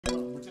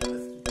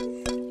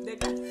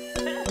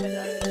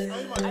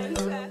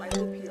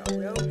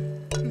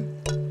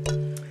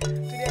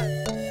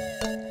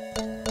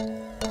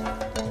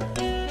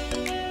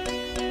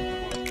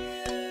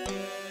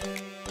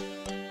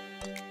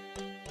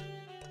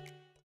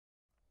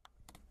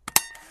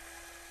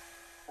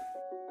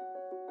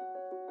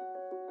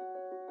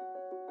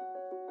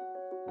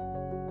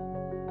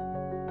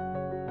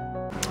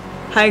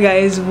Hi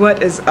guys,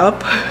 what is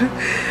up?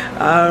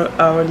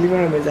 Our living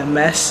room is a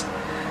mess.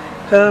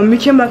 We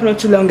came back not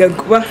too long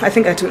ago. Well, I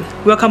think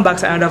welcome back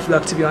to another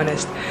vlog, to be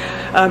honest.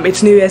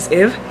 It's New Year's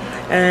Eve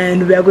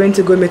and we are going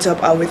to go meet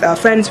up with our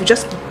friends. We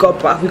just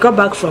got back. We got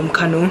back from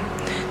Kano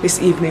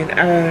this evening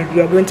and we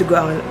are going to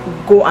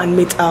go and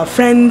meet our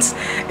friends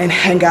and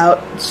hang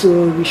out.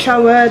 So we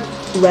showered,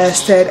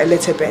 rested a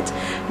little bit.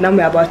 Now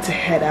we're about to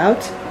head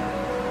out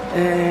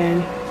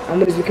and I'm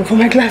looking for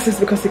my glasses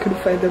because I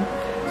couldn't find them.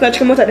 So I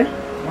come out at them.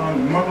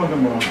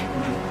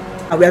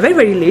 We are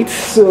very late,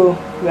 so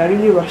we are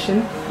really rushing.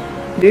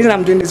 The reason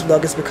I'm doing this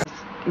vlog is because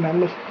my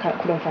mom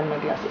couldn't find my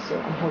glasses, so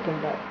I'm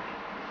hoping that.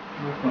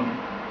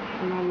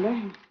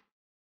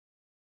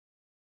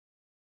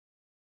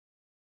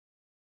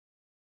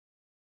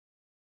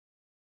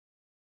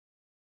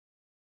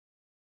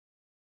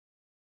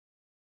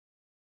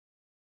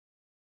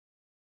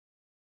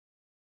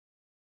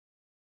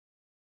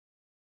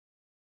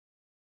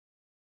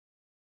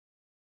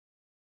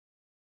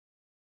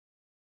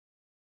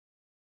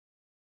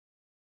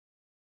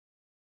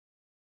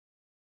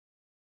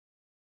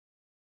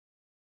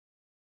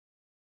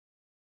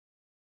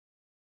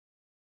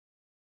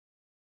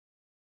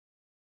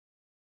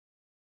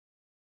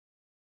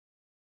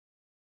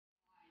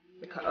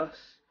 Look at us.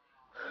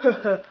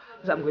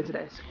 I'm going to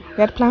this. We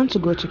had planned to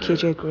go to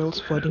KJ Grills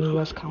for the New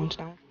Year's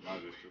countdown.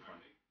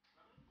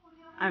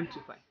 I'm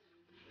too fine.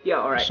 Yeah,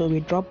 alright. So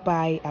we dropped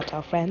by at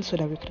our friends so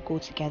that we could go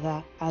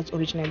together as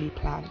originally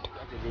planned.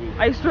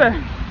 I swear.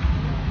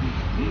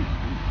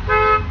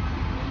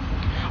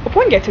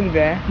 Upon getting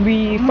there,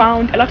 we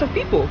found a lot of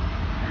people.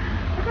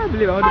 I can't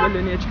believe I want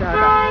to go to Chicago.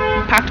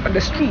 Packed on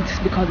the streets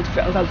because it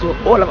felt as though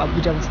all of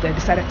Abuja was there,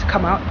 decided to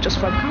come out just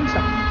for the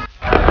concert.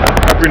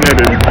 Happy New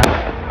Year.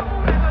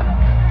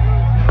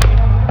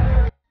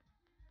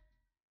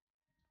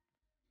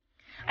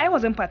 I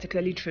wasn't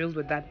particularly thrilled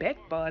with that bet,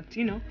 but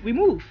you know, we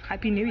move.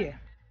 Happy New Year.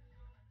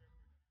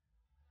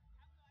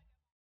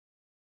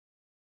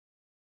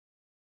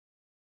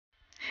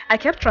 I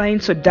kept trying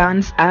to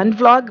dance and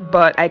vlog,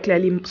 but I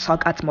clearly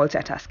suck at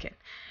multitasking.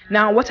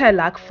 Now, what I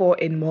lack for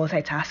in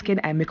multitasking,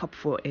 I make up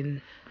for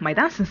in my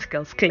dancing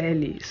skills,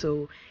 clearly.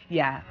 So,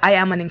 yeah, I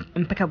am an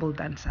impeccable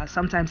dancer.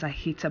 Sometimes I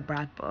hate to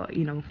brag, but,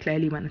 you know,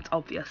 clearly when it's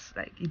obvious,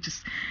 like,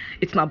 it's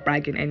not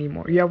bragging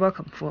anymore. You're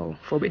welcome for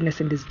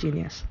witnessing this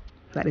genius.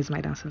 That is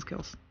my dancing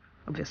skills,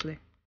 obviously.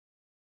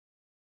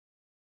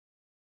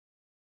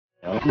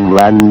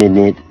 1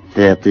 minute,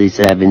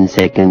 37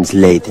 seconds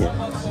later.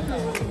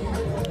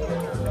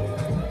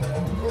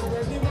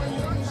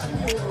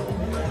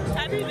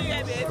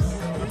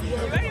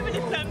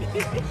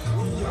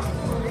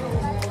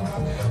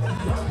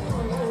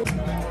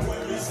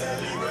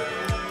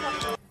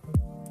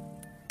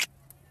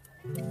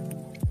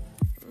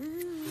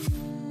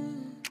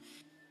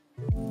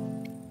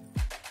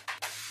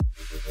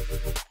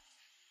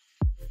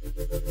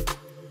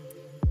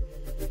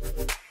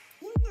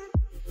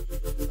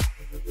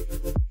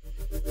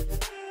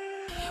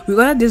 We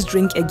ordered this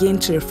drink again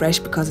to refresh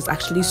because it's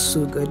actually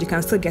so good. You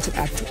can still get it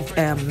at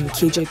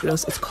KJ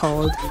Grills. It's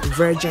called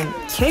Virgin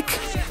Kick.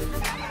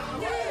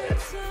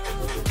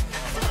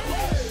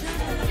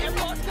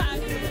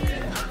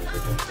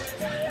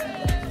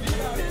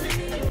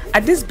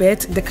 At this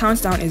bit, the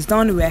countdown is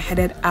done. We're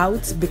headed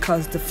out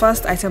because the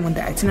first item on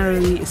the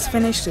itinerary is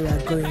finished, so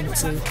we're going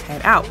to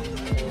head out.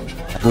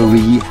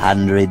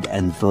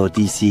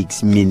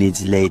 346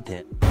 minutes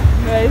later.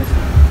 Guys,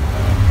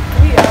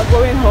 we are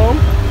going home.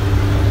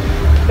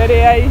 You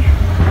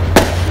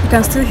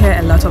can still hear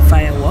a lot of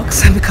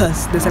fireworks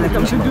because the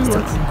celebration is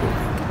still ongoing.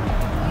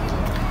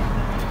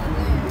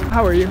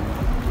 How are you?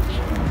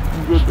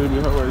 I'm good, baby.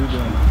 How are you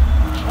doing?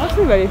 I'm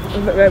still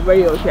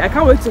very okay. I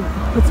can't wait to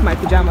put my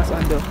pajamas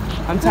on though.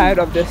 I'm tired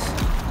of this.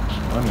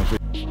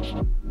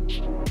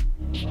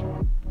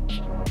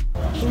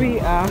 We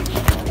are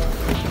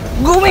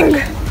going.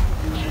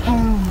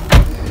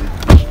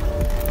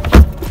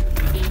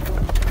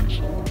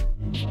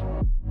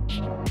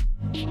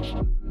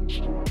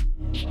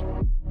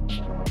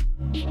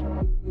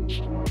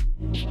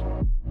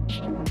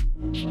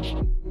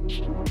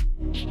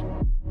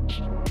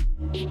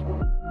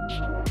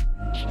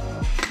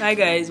 Hi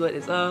guys, what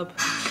is up?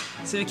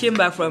 So we came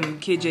back from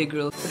KJ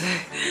Grill.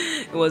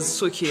 It was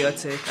so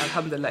chaotic.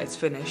 Alhamdulillah, it's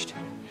finished.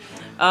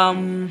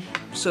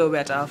 So we're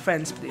at our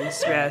friend's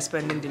place. We are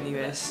spending the New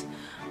Year's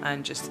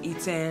and just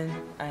eating,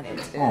 and it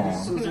is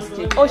Susie's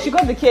cake. Oh, she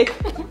got the cake.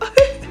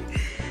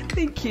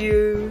 Thank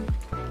you.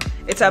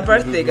 It's her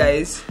birthday,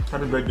 guys.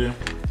 Happy birthday.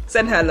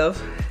 Send her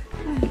love.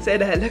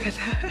 Send her, look at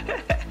her.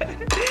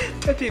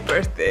 Happy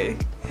birthday.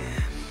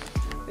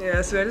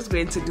 Yeah, so we're just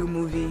going to do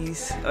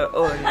movies.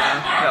 Oh no,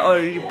 we're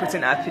already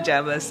putting our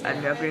pajamas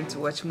and we're going to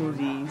watch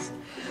movies.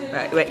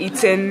 Right, we're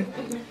eating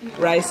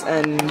rice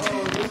and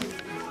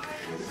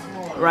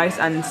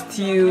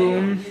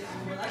stew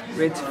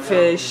with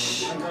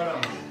fish.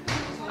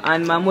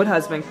 And Mahmoud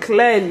has been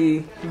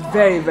clearly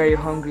very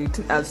hungry.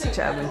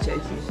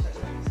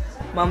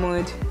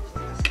 Mahmoud,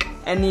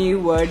 any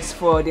words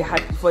for the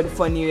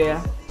New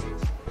Year?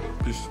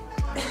 Peace.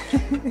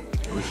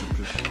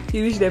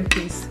 You wish them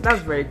peace.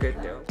 That's very good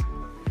though.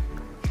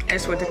 I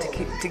just wanted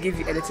to give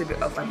you a little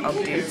bit of an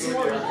update.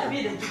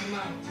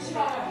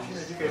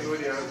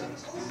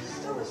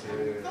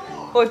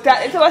 Oh,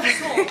 that it was.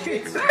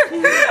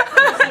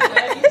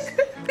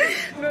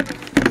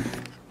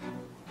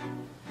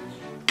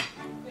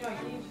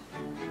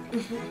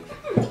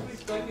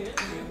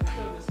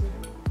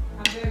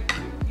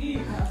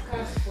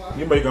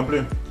 You can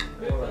play.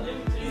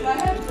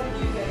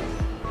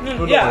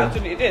 Yeah,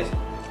 actually it is.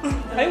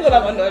 I can go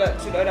back on to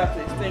the other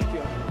place. Thank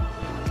you.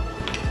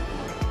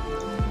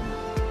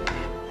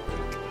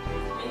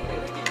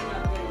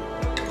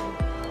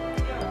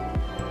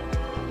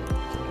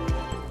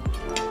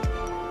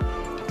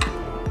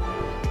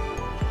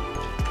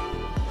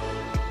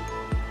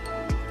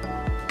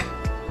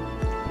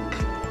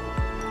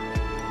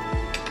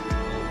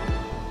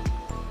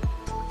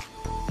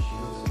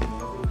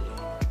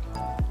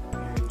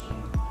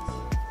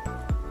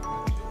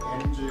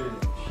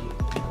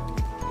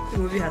 The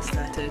movie has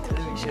started.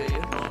 Let me show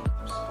you.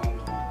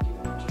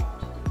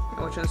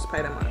 Watching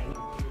Spider-Man.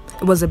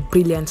 It was a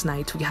brilliant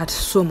night. We had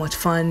so much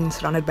fun,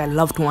 surrounded by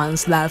loved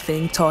ones,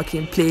 laughing,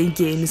 talking, playing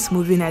games.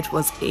 Movie night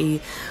was a,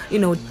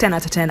 10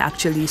 out of 10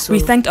 actually. So we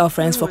thanked our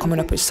friends for coming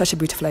up with such a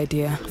beautiful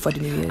idea for the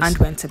New Year's and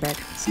went to bed.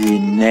 See you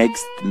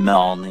next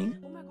morning.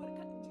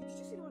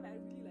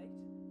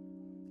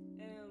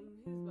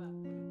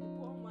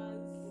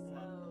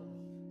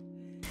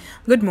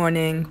 Good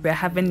morning. We're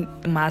having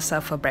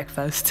masa for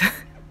breakfast.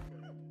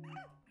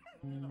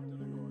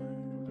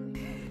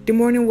 The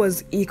morning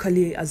was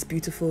equally as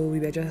beautiful. We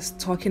were just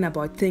talking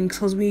about things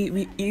because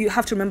you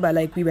have to remember,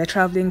 like, we were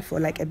traveling for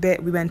like a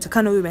bit. We went to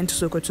Kano, we went to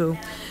Sokoto,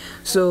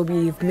 so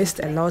we've missed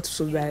a lot.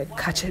 So we were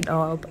catching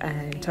up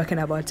and talking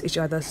about each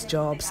other's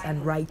jobs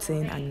and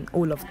writing and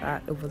all of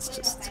that. It was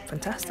just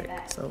fantastic.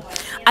 So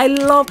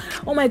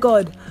oh my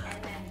god,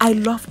 I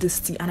love this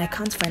tea and I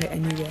can't find it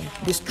anywhere.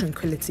 This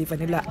Tranquility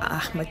Vanilla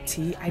Ahmed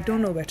tea. I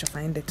don't know where to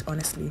find it,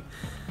 honestly.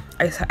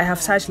 I have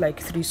searched like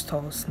 3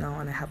 stores now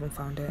and I haven't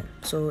found it.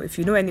 So if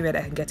you know anywhere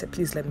that I can get it,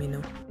 please let me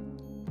know.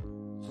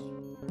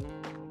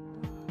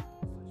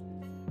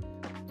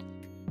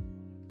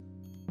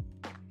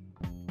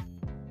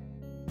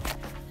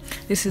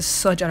 This is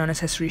such an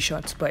unnecessary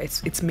shot, but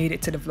it's made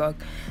it to the vlog.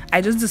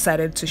 I just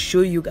decided to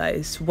show you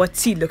guys what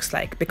tea looks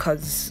like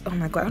because, oh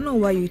my god, I don't know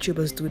why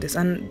YouTubers do this,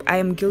 and I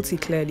am guilty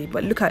clearly,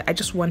 but look, I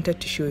just wanted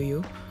to show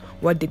you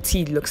what the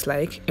tea looks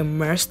like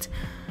immersed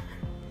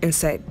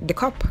inside the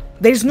cup.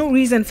 There's no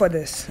reason for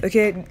this,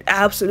 okay?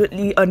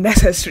 Absolutely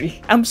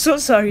unnecessary. I'm so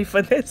sorry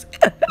for this.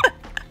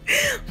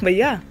 But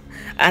yeah,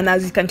 and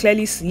as you can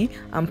clearly see,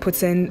 I'm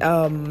putting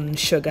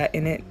sugar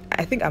in it.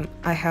 I think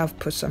I have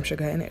put some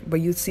sugar in it, but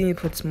you'll see me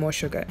put more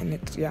sugar in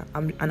it. Yeah,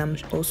 and I'm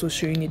also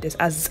showing you this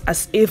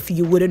as if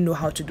you wouldn't know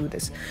how to do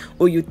this,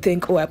 or you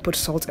think, oh, I put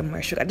salt in my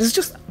sugar. This is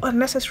just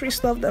unnecessary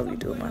stuff that we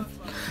do, man.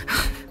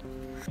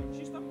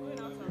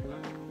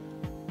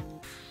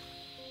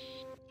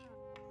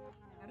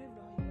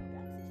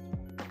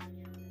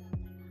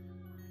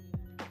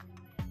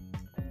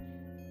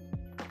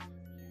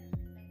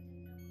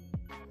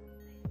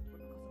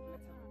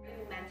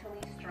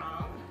 Mentally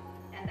strong,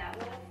 and that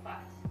would have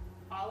fucked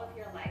all of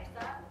your lives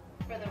up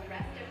for the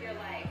rest of your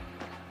life.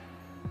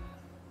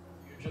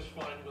 You're just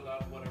fine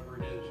without whatever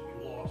it is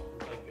you lost.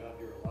 Thank God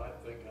you're alive.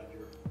 Thank God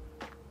your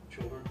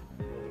children.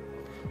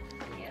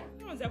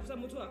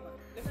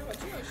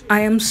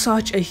 I am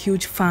such a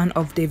huge fan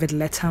of David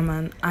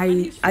Letterman.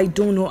 I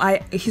don't know,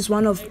 he's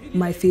one of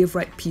my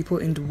favorite people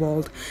in the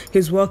world.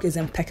 His work is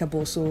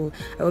impeccable, so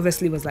I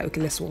obviously was like,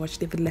 okay, let's watch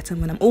David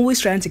Letterman. I'm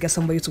always trying to get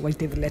somebody to watch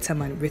David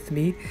Letterman with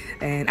me,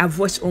 and I've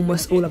watched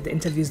almost all of the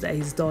interviews that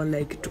he's done,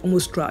 like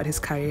almost throughout his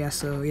career.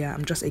 So yeah,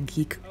 I'm just a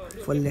geek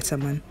for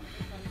Letterman.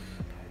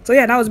 So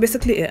yeah, that was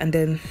basically it, and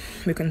then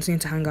we continue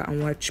to hang out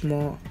and watch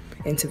more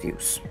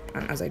interviews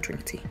and as I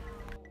drink tea.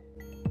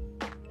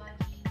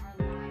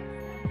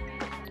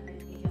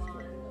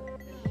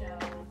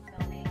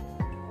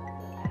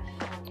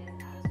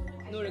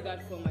 No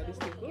regard for my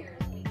district, for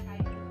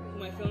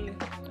my family.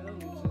 I don't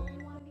need to.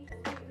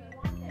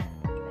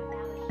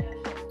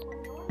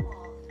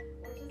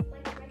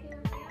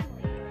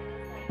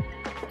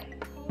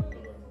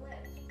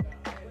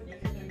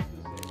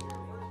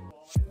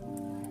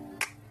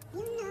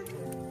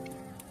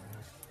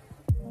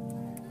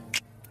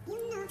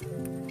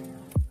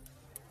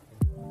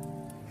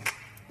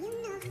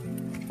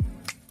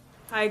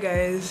 Hi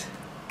guys,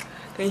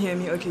 can you hear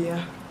me? Okay,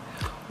 yeah.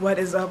 What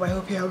is up? I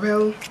hope you are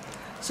well.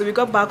 So we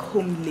got back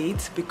home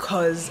late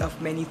because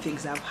of many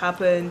things that have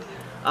happened.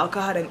 Our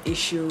car had an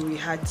issue. We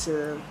had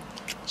to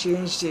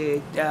change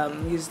the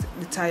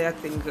tire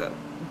thing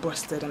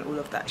busted and all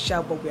of that.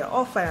 But we are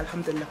all fine,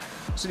 alhamdulillah.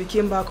 So we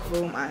came back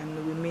home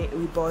and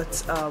we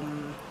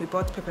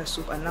bought pepper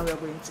soup, and now we are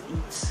going to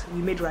eat.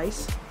 We made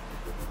rice.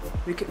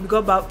 We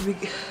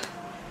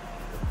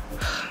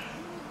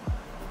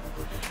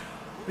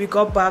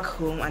got back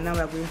home and now we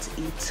are going to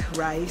eat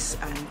rice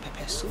and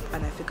pepper soup,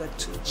 and I figured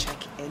to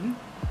check in.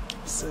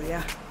 So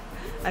yeah,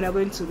 and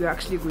we're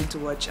actually going to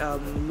watch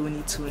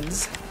Looney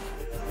Tunes.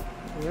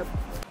 Yep.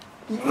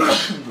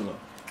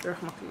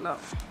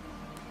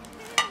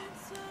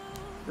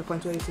 The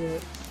point where you say,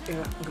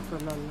 yeah,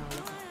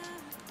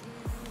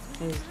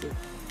 here's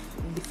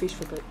the fish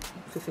pepper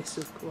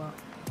soup. Wow.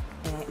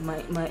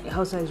 My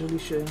house is really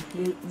showing.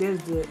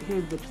 Here's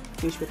the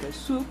fish pepper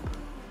soup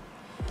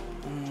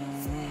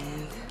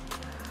and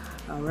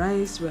our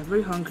rice. We're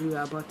very hungry.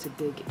 We're about to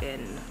dig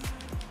in.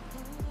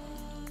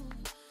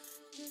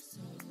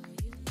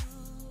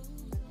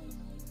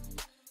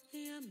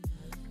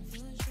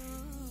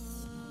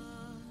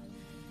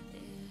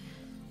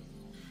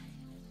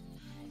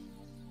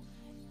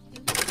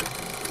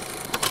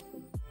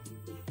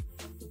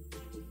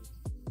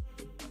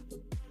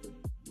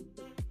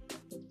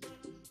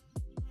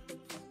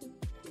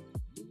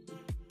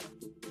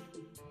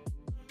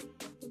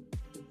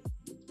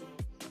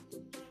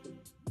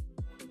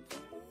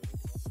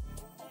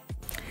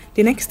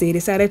 The next day, I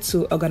decided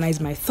to organize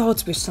my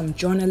thoughts with some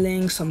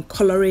journaling, some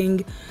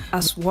coloring.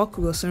 As work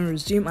will soon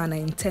resume, and I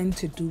intend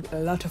to do a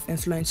lot of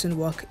influencing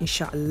work,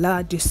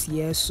 inshallah, this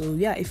year. So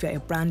yeah, if you're a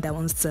brand that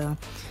wants to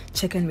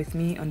check in with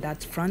me on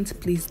that front,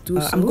 please do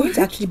so. I'm going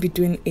to actually be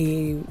doing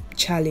a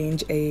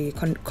challenge, a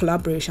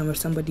collaboration with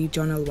somebody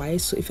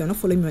journal-wise. So if you're not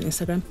following me on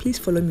Instagram, please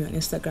follow me on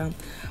Instagram.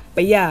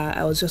 But yeah,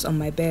 I was just on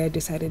my bed,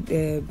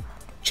 decided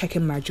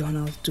checking my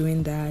journal,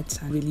 doing that,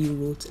 and really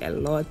wrote a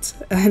lot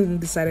and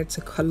decided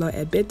to color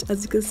a bit,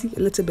 as you can see, a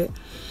little bit.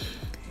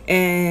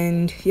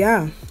 And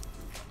yeah,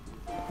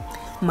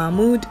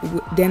 Mahmoud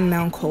then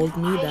now called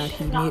me that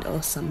he made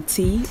us some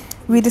tea.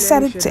 We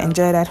decided to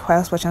enjoy that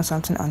whilst watching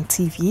something on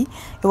TV.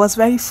 It was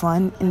very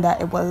fun in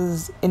that it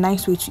was a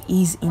nice way to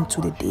ease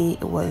into the day.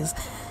 It was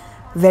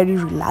very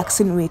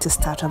relaxing way to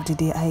start off the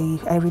day.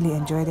 I really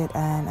enjoyed it,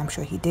 and I'm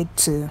sure he did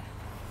too.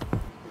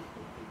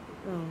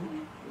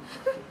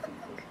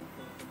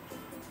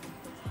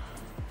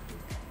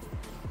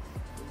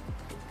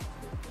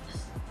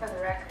 For the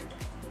record,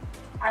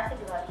 I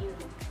think about you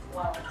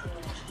while I'm doing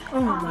it.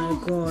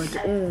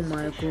 Oh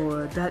my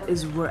god, that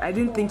is worse. I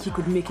didn't think he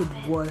could make it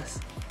worse.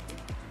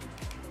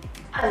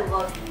 I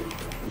love you.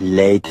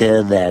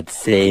 Later that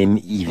same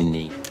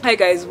evening. Hi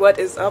guys, what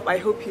is up? I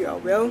hope you are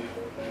well.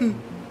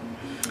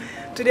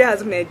 Today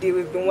has been a day.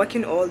 We've been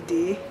working all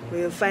day.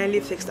 We've finally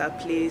fixed our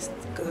place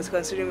because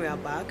considering we are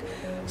back.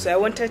 So I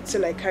wanted to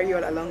like carry you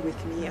all along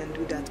with me and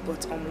do that,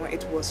 but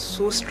it was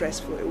so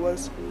stressful. It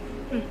was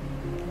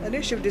I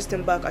didn't shift this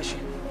thing back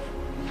actually.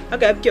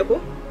 Okay, I'm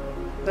careful.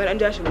 Don't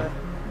enjoy.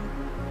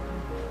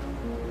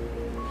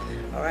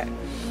 Alright.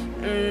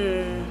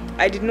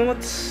 I did not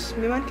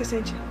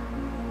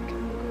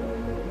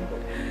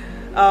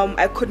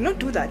I could not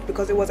do that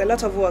because it was a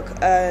lot of work,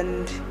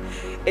 and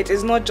it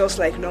is not just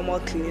like normal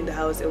cleaning the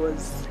house, it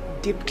was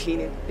deep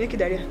cleaning. It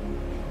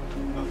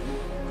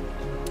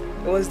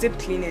was deep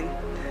cleaning,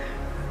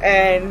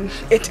 and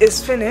it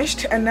is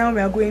finished, and now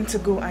we are going to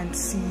go and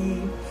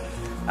see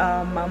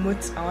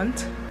Mahmoud's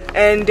aunt.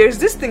 And there's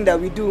this thing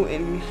that we do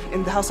in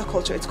the Hausa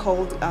culture. It's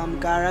called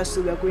gara.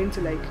 So we are going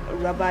to like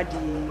rubber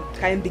the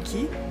kain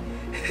biki.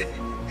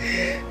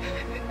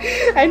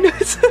 I know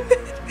it's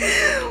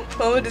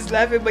Mahmoud is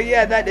laughing, but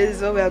yeah, that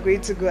is what we are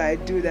going to go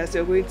and do. That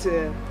so we're going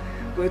to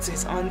go to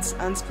his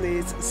aunt's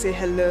place, say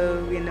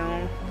hello, you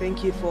know,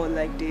 thank you for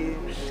like the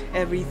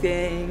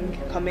everything,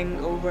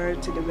 coming over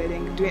to the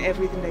wedding, doing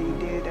everything that you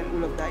did and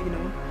all of that, you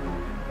know.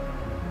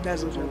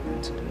 That's what we're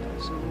going to do now.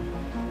 So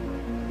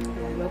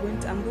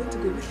I'm going to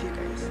go with you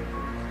guys.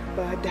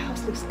 But the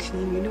house looks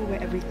clean, you know where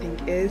everything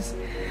is.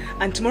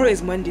 And tomorrow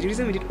is Monday. The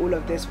reason we did all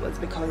of this was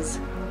because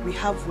we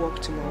have work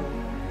tomorrow,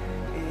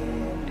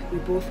 and we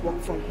both work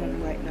from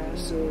home right now,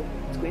 so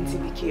it's going to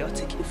be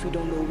chaotic if we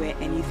don't know where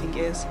anything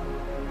is.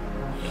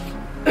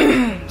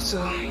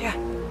 So yeah,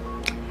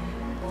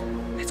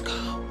 let's go.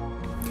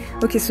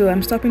 Okay, so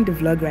I'm stopping the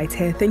vlog right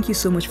here. Thank you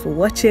so much for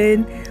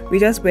watching. We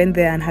just went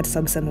there and had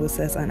some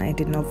samosas, and I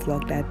did not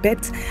vlog that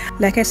bit.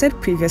 Like I said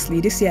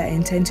previously, this year I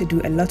intend to do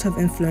a lot of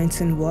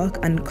influencing work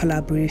and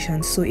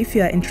collaborations. So if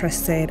you are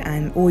interested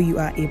or you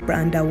are a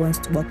brand that wants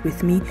to work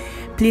with me,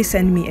 please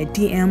send me a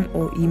DM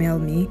or email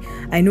me.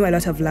 I know a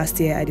lot of last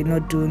year I did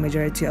not do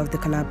majority of the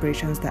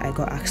collaborations that I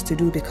got asked to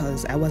do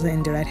because I wasn't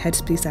in the right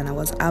headspace and I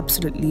was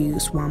absolutely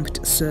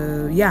swamped.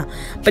 So yeah,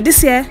 but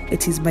this year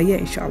it is my year,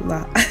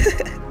 inshallah.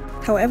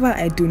 However,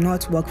 I do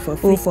not work for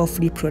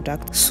free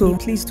products, so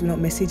please do not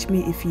message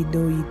me if you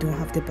know you don't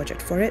have the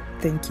budget for it.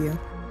 Thank you.